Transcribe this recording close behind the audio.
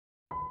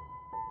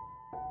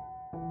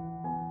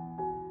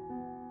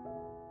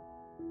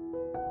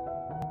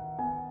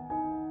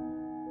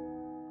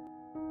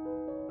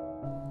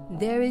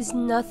There is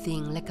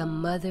nothing like a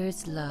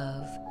mother's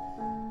love.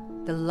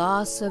 The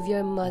loss of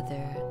your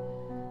mother,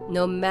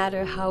 no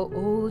matter how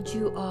old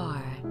you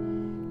are,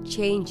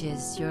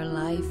 changes your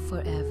life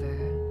forever.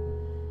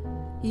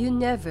 You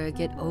never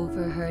get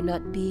over her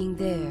not being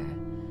there,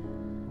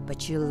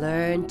 but you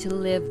learn to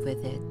live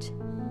with it,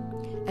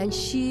 and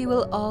she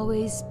will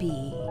always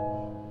be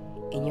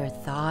in your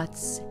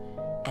thoughts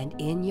and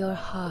in your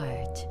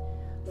heart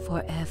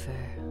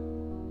forever.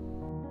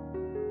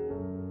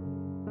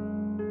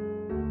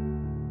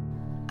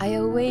 I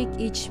awake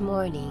each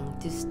morning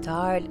to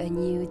start a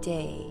new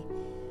day,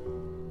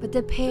 but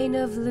the pain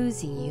of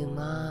losing you,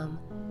 Mom,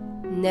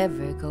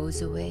 never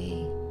goes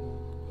away.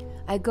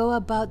 I go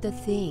about the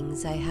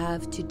things I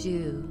have to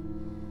do,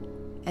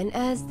 and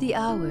as the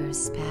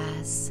hours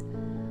pass,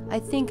 I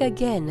think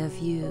again of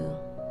you.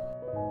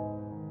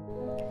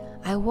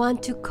 I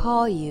want to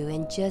call you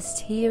and just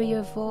hear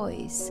your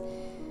voice.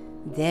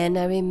 Then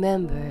I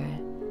remember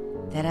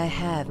that I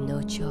have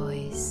no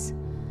choice,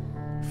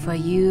 for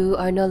you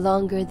are no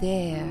longer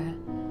there,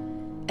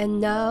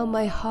 and now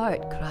my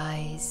heart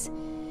cries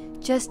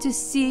just to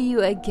see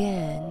you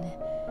again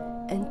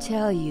and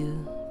tell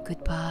you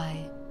goodbye.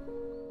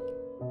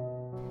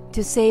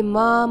 To say,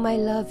 Mom, I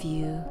love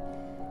you,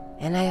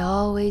 and I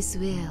always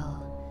will,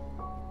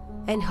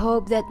 and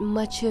hope that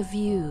much of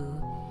you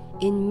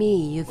in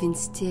me you've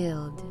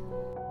instilled.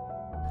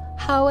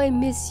 How I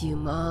miss you,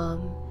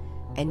 Mom,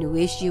 and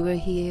wish you were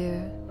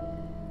here.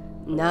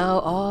 Now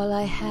all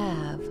I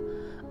have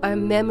are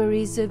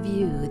memories of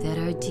you that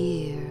are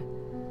dear.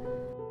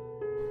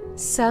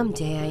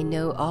 Someday I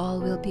know all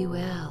will be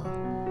well,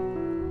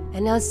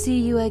 and I'll see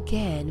you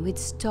again with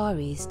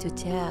stories to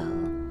tell.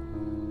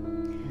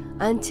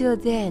 Until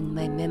then,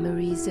 my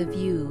memories of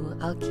you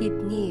I'll keep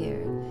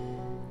near,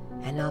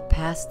 and I'll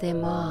pass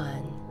them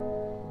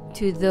on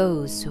to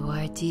those who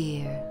are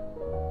dear.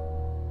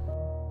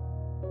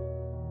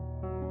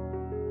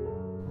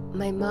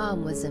 My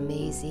mom was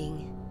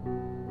amazing.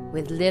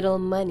 With little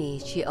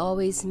money, she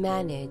always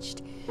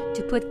managed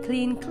to put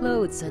clean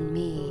clothes on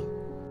me,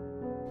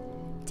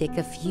 take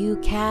a few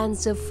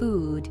cans of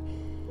food,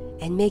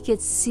 and make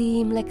it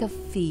seem like a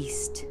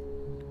feast.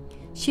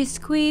 She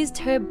squeezed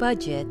her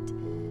budget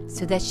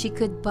so that she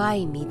could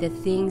buy me the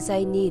things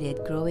I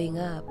needed growing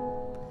up.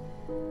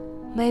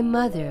 My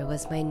mother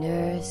was my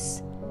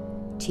nurse,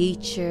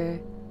 teacher,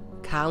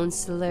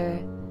 counselor,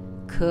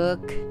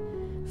 cook,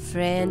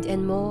 friend,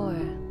 and more.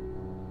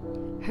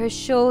 Her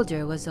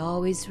shoulder was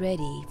always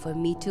ready for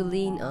me to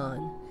lean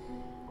on.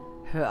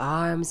 Her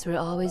arms were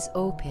always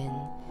open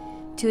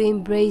to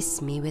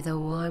embrace me with a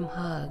warm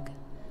hug.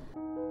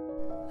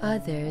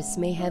 Others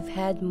may have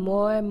had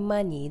more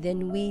money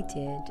than we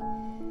did,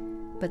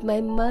 but my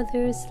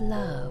mother's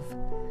love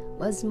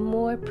was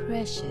more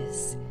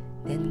precious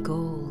than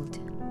gold.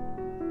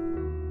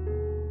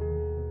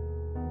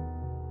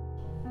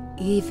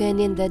 Even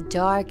in the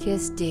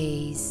darkest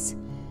days,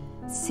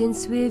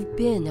 since we've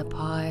been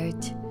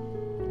apart,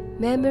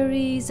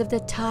 memories of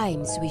the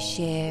times we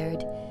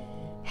shared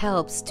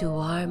helps to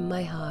warm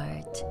my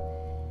heart.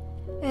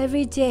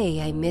 Every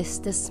day I miss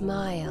the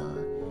smile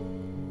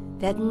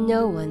that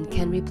no one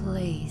can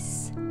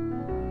replace,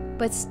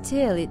 but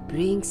still it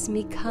brings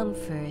me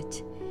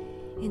comfort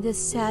in the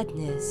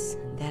sadness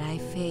that I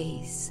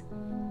face.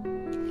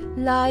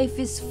 Life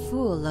is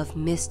full of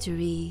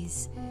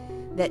mysteries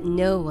that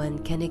no one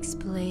can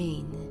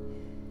explain,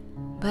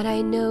 but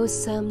I know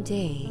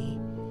someday,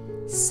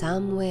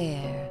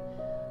 somewhere,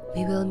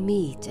 we will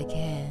meet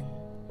again.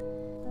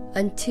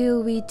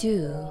 Until we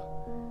do,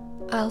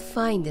 I'll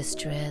find the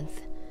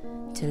strength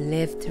to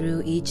live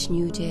through each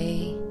new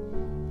day,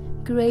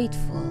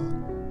 grateful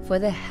for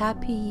the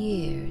happy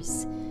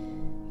years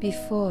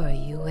before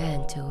you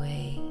went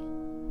away.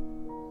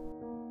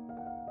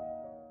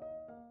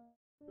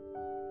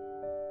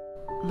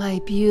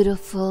 My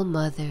beautiful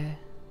mother,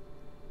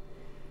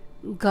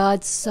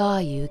 God saw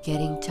you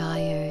getting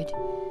tired,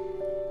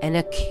 and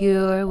a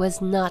cure was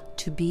not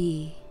to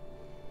be.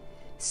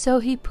 So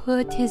he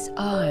put his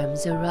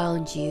arms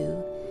around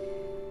you,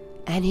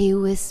 and he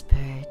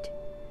whispered,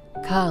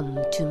 "Come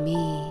to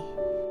me."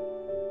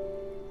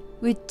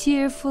 With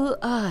tearful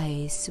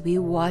eyes we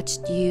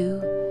watched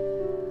you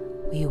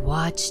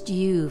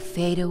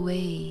fade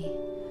away.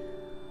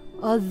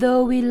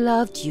 Although we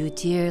loved you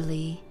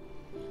dearly,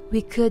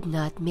 we could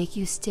not make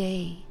you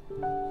stay.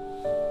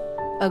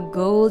 A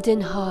golden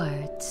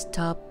heart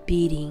stopped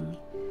beating,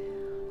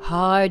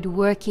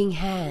 hard-working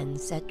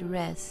hands at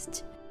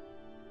rest.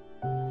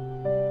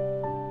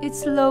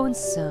 It's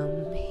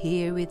lonesome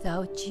here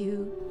without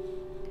you.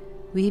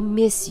 We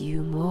miss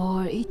you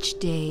more each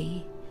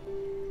day.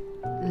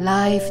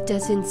 Life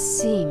doesn't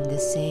seem the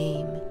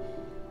same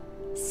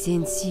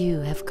since you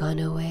have gone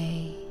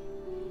away.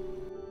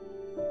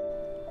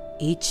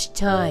 Each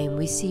time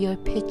we see your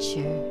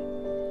picture,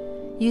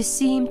 you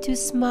seem to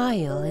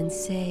smile and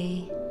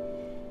say,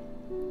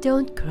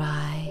 "Don't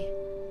cry,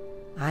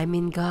 I'm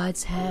in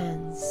God's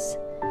hands.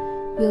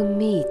 We'll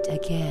meet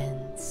again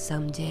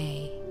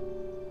someday."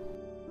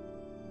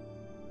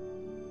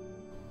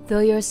 Though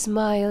your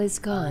smile is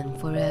gone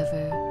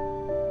forever,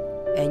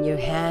 and your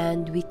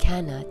hand we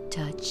cannot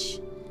touch,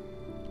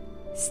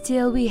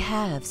 still we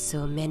have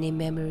so many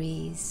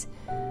memories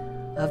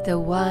of the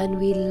one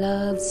we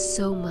loved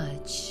so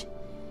much.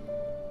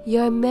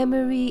 Your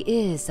memory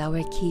is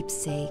our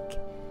keepsake,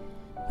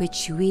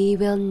 which we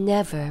will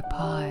never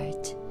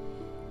part.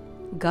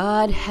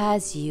 God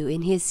has you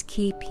in His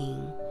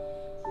keeping.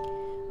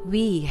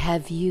 We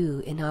have you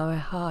in our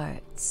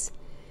hearts.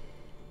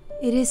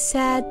 It is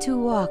sad to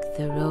walk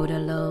the road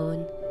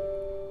alone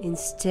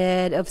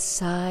instead of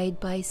side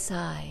by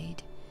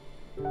side.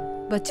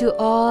 But to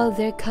all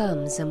there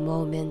comes a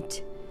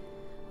moment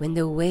when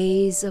the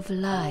ways of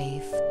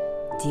life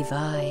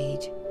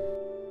divide.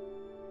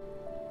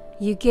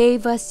 You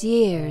gave us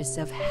years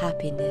of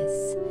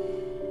happiness,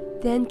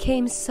 then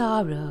came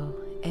sorrow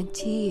and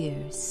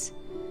tears.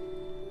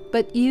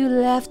 But you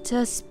left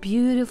us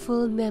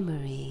beautiful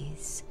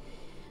memories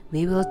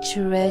we will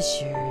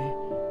treasure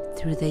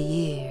through the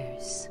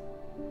years.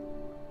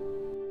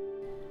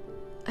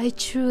 I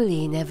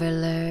truly never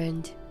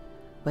learned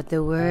what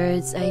the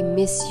words I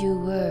miss you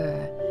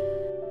were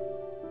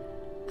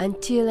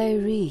until I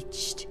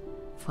reached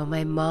for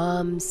my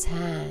mom's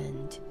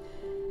hand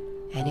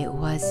and it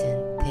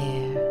wasn't there.